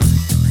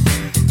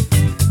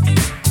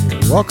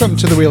Welcome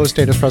to the Real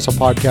Estate Espresso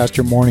Podcast,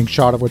 your morning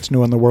shot of what's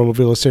new in the world of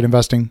real estate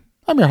investing.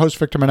 I'm your host,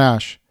 Victor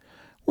Menashe.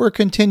 We're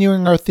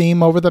continuing our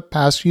theme over the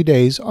past few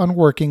days on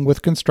working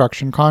with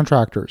construction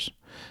contractors.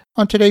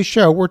 On today's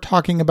show, we're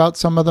talking about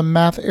some of the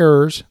math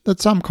errors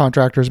that some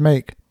contractors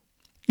make.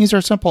 These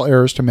are simple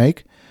errors to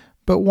make,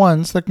 but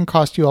ones that can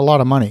cost you a lot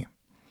of money.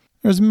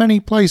 There's many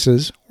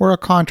places where a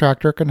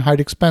contractor can hide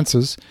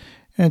expenses,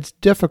 and it's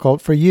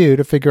difficult for you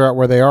to figure out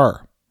where they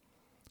are.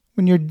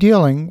 When you're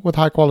dealing with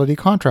high-quality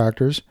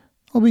contractors,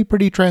 they'll be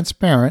pretty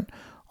transparent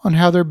on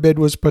how their bid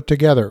was put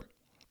together.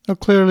 They'll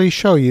clearly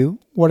show you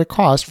what it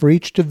costs for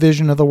each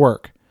division of the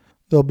work.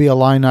 There'll be a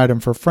line item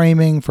for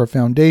framing, for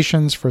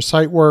foundations, for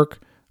site work,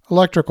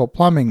 electrical,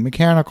 plumbing,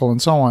 mechanical,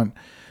 and so on.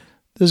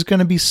 There's going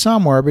to be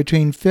somewhere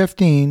between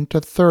 15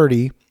 to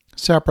 30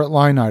 separate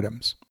line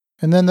items.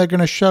 And then they're going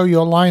to show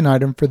you a line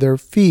item for their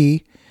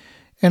fee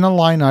and a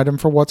line item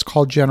for what's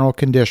called general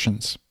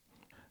conditions.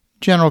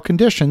 General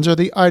conditions are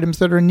the items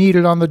that are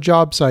needed on the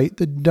job site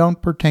that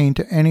don't pertain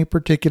to any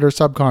particular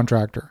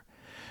subcontractor.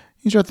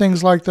 These are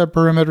things like the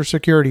perimeter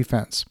security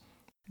fence,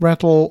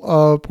 rental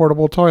of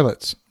portable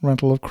toilets,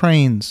 rental of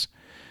cranes,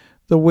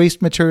 the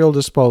waste material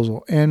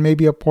disposal, and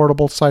maybe a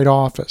portable site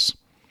office.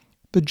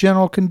 The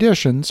general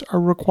conditions are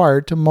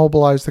required to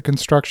mobilize the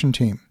construction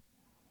team.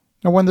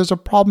 Now, when there's a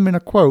problem in a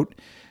quote,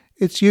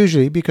 it's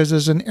usually because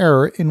there's an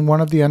error in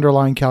one of the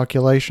underlying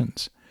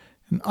calculations.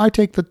 And I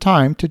take the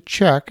time to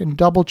check and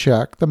double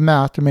check the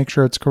math to make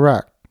sure it's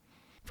correct.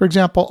 For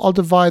example, I'll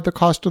divide the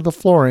cost of the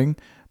flooring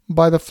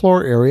by the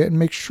floor area and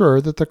make sure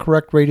that the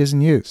correct rate is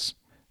in use.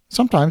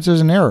 Sometimes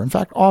there's an error. In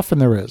fact, often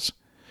there is.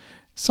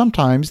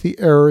 Sometimes the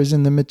error is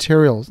in the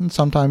materials, and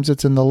sometimes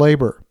it's in the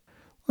labor.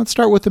 Let's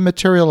start with the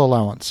material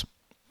allowance.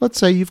 Let's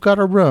say you've got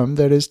a room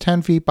that is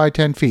 10 feet by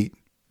 10 feet.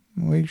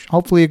 We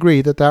hopefully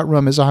agree that that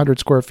room is 100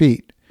 square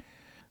feet.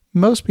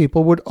 Most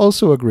people would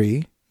also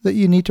agree that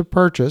you need to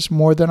purchase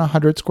more than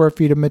 100 square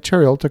feet of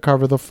material to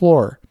cover the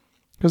floor,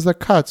 because the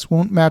cuts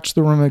won't match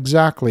the room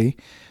exactly,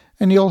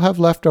 and you'll have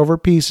leftover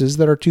pieces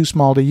that are too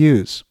small to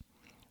use.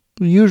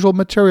 The usual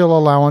material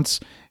allowance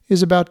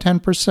is about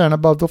 10%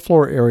 above the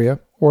floor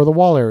area or the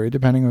wall area,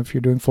 depending on if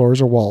you're doing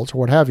floors or walls or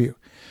what have you.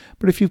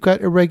 But if you've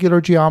got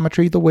irregular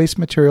geometry, the waste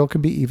material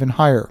can be even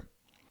higher.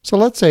 So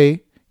let's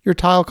say your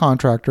tile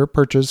contractor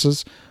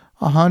purchases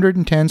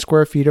 110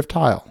 square feet of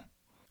tile.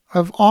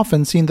 I've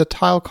often seen the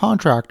tile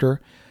contractor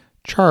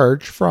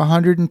charge for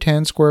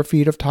 110 square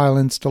feet of tile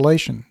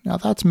installation. Now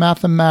that's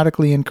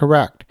mathematically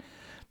incorrect.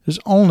 There's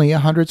only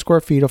 100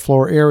 square feet of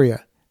floor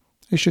area.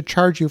 They should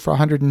charge you for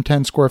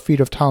 110 square feet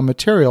of tile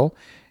material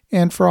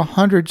and for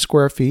 100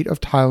 square feet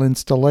of tile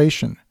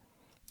installation.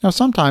 Now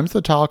sometimes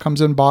the tile comes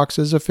in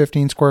boxes of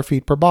 15 square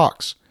feet per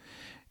box.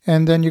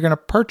 And then you're going to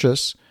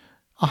purchase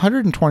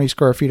 120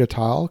 square feet of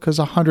tile because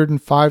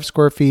 105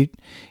 square feet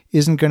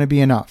isn't going to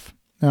be enough.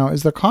 Now,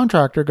 is the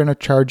contractor going to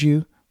charge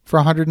you for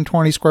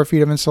 120 square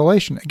feet of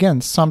installation?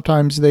 Again,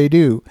 sometimes they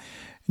do.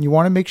 And you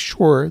want to make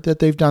sure that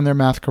they've done their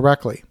math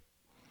correctly.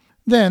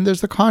 Then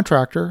there's the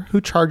contractor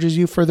who charges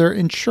you for their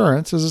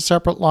insurance as a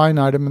separate line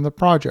item in the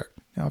project.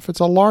 Now, if it's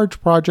a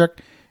large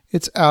project,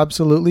 it's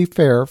absolutely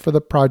fair for the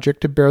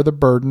project to bear the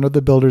burden of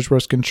the builder's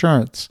risk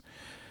insurance.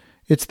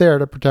 It's there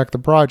to protect the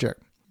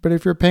project. But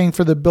if you're paying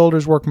for the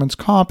builder's workman's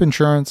comp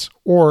insurance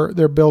or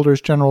their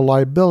builder's general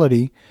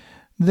liability,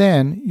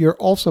 then you're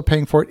also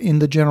paying for it in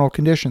the general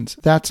conditions.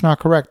 That's not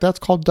correct. That's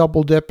called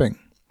double dipping.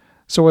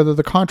 So whether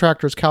the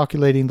contractor is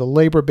calculating the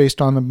labor based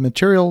on the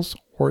materials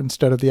or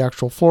instead of the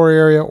actual floor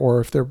area,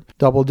 or if they're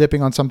double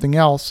dipping on something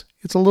else,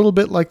 it's a little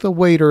bit like the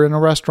waiter in a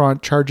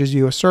restaurant charges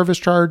you a service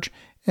charge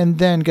and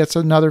then gets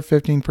another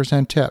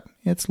 15% tip.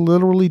 It's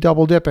literally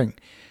double dipping.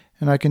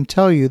 And I can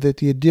tell you that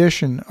the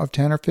addition of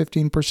 10 or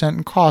 15%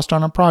 in cost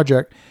on a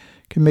project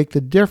can make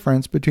the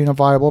difference between a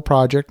viable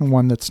project and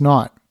one that's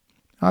not.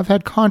 I've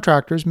had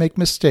contractors make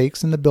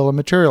mistakes in the bill of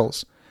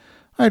materials.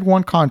 I had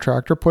one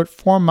contractor put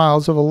 4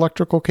 miles of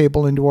electrical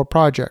cable into a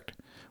project.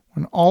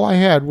 When all I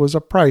had was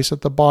a price at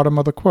the bottom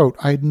of the quote,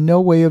 I had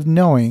no way of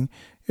knowing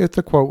if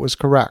the quote was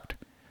correct.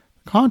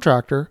 The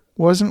contractor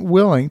wasn't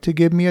willing to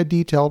give me a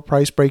detailed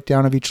price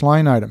breakdown of each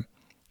line item.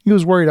 He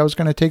was worried I was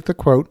going to take the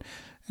quote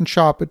and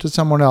shop it to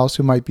someone else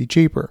who might be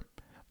cheaper.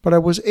 But I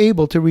was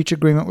able to reach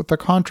agreement with the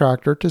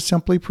contractor to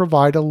simply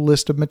provide a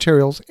list of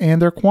materials and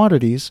their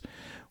quantities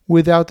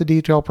without the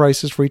detailed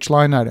prices for each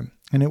line item.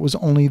 And it was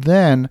only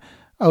then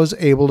I was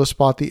able to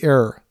spot the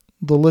error.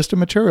 The list of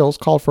materials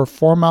called for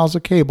 4 miles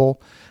of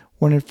cable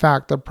when in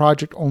fact the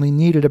project only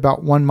needed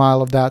about 1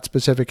 mile of that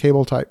specific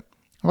cable type.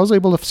 I was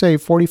able to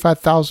save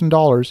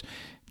 $45,000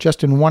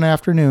 just in one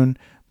afternoon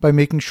by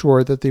making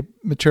sure that the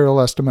material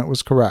estimate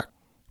was correct.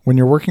 When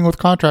you're working with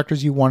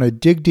contractors, you want to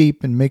dig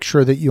deep and make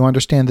sure that you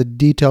understand the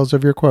details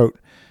of your quote,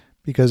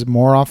 because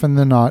more often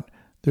than not,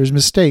 there's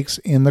mistakes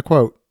in the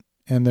quote,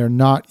 and they're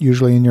not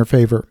usually in your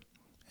favor.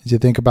 As you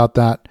think about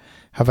that,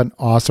 have an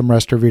awesome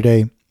rest of your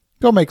day.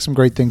 Go make some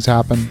great things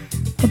happen.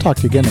 I'll talk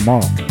to you again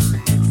tomorrow.